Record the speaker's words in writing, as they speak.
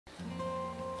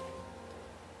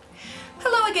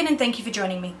again and thank you for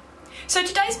joining me. So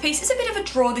today's piece is a bit of a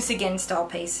draw this again style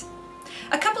piece.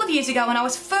 A couple of years ago when I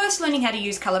was first learning how to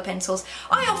use colour pencils,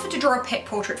 I offered to draw a pet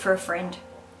portrait for a friend.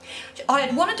 I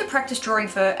had wanted to practice drawing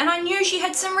for her and I knew she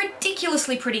had some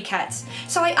ridiculously pretty cats,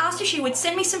 so I asked if she would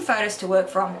send me some photos to work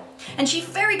from, and she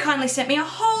very kindly sent me a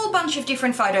whole bunch of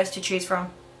different photos to choose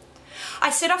from. I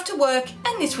set off to work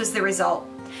and this was the result.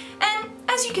 And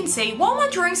as you can see, while my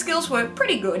drawing skills were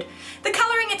pretty good, the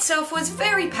colouring itself was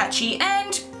very patchy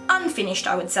and unfinished,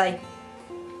 I would say.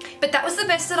 But that was the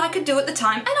best that I could do at the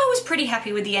time and I was pretty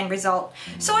happy with the end result,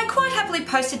 so I quite happily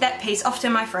posted that piece off to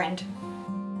my friend.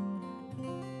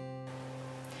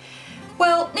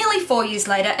 Well, nearly 4 years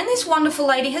later, and this wonderful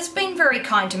lady has been very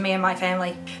kind to me and my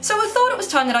family, so I thought it was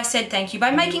time that I said thank you by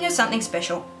making her something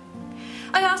special.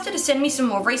 I asked her to send me some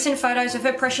more recent photos of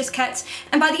her precious cats,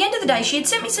 and by the end of the day she had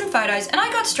sent me some photos and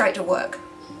I got straight to work.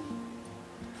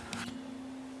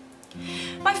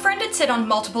 My friend had said on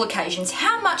multiple occasions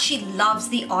how much she loves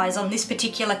the eyes on this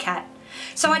particular cat,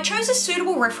 so I chose a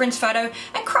suitable reference photo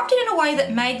and cropped it in a way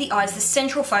that made the eyes the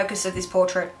central focus of this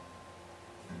portrait.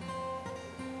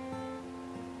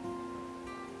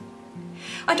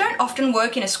 I don't often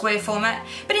work in a square format,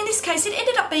 but in this case it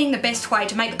ended up being the best way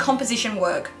to make the composition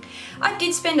work. I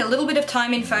did spend a little bit of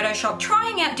time in Photoshop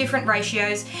trying out different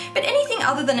ratios, but anything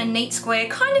other than a neat square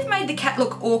kind of made the cat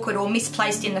look awkward or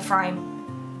misplaced in the frame.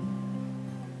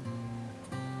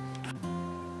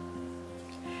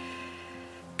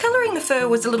 Colouring the fur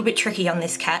was a little bit tricky on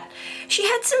this cat. She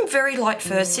had some very light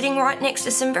fur sitting right next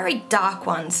to some very dark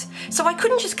ones, so I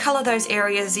couldn't just colour those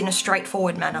areas in a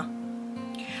straightforward manner.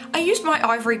 I used my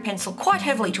ivory pencil quite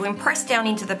heavily to impress down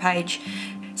into the page,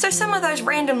 so some of those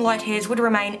random light hairs would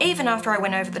remain even after I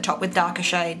went over the top with darker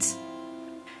shades.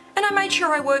 And I made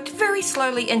sure I worked very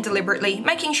slowly and deliberately,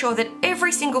 making sure that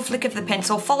every single flick of the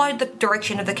pencil followed the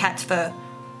direction of the cat's fur.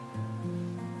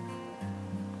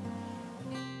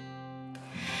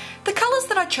 The colours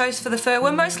that I chose for the fur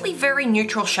were mostly very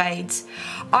neutral shades.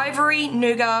 Ivory,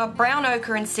 nougat, brown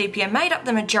ochre and sepia made up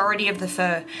the majority of the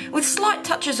fur, with slight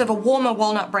touches of a warmer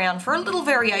walnut brown for a little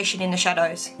variation in the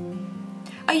shadows.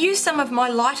 I used some of my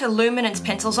lighter luminance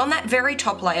pencils on that very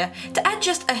top layer to add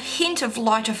just a hint of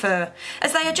lighter fur,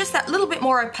 as they are just that little bit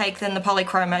more opaque than the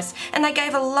polychromos, and they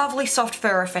gave a lovely soft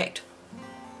fur effect.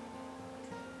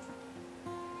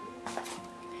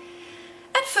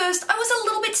 At first, I was a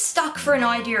little bit stuck for an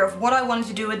idea of what I wanted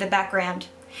to do with the background.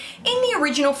 In the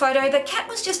original photo, the cat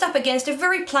was just up against a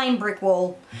very plain brick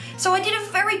wall, so I did a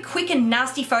very quick and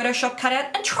nasty Photoshop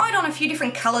cutout and tried on a few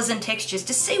different colours and textures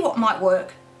to see what might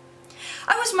work.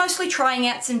 I was mostly trying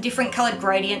out some different coloured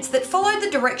gradients that followed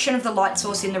the direction of the light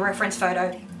source in the reference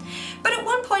photo. But at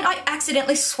one point I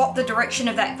accidentally swapped the direction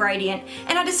of that gradient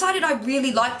and I decided I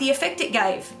really liked the effect it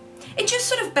gave. It just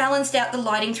sort of balanced out the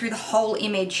lighting through the whole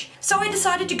image, so I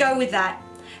decided to go with that.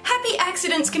 Happy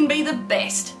accidents can be the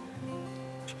best.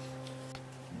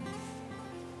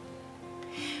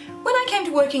 When I came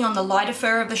to working on the lighter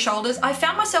fur of the shoulders, I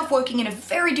found myself working in a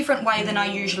very different way than I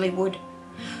usually would.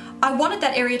 I wanted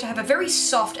that area to have a very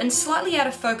soft and slightly out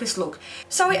of focus look,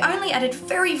 so I only added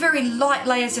very light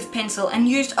layers of pencil and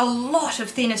used a lot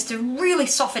of thinners to really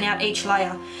soften out each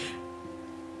layer.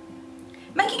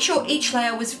 Making sure each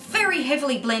layer was very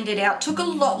heavily blended out took a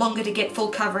lot longer to get full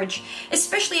coverage,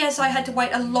 especially as I had to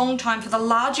wait a long time for the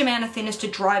large amount of thinners to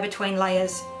dry between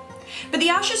layers. But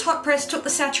the Arches hot press took the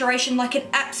saturation like an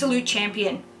absolute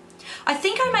champion. I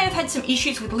think I may have had some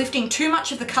issues with lifting too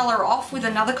much of the colour off with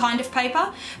another kind of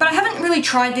paper, but I haven't really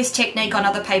tried this technique on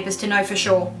other papers to know for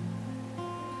sure.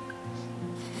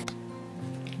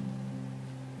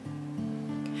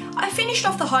 I finished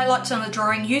off the highlights on the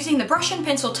drawing using the brush and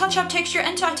pencil touch-up texture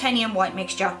and titanium white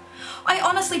mixture. I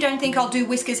honestly don't think I'll do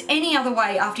whiskers any other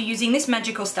way after using this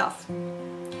magical stuff.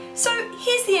 So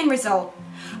here's the end result.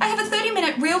 I have a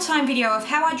 30-minute real-time video of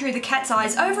how I drew the cat's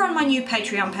eyes over on my new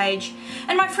Patreon page,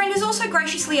 and my friend has also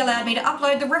graciously allowed me to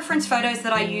upload the reference photos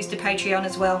that I used to Patreon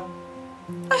as well.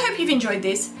 I hope you've enjoyed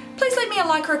this. Please leave me a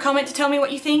like or a comment to tell me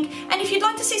what you think, and if you'd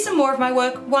like to see some more of my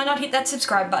work, why not hit that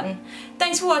subscribe button.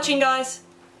 Thanks for watching, guys!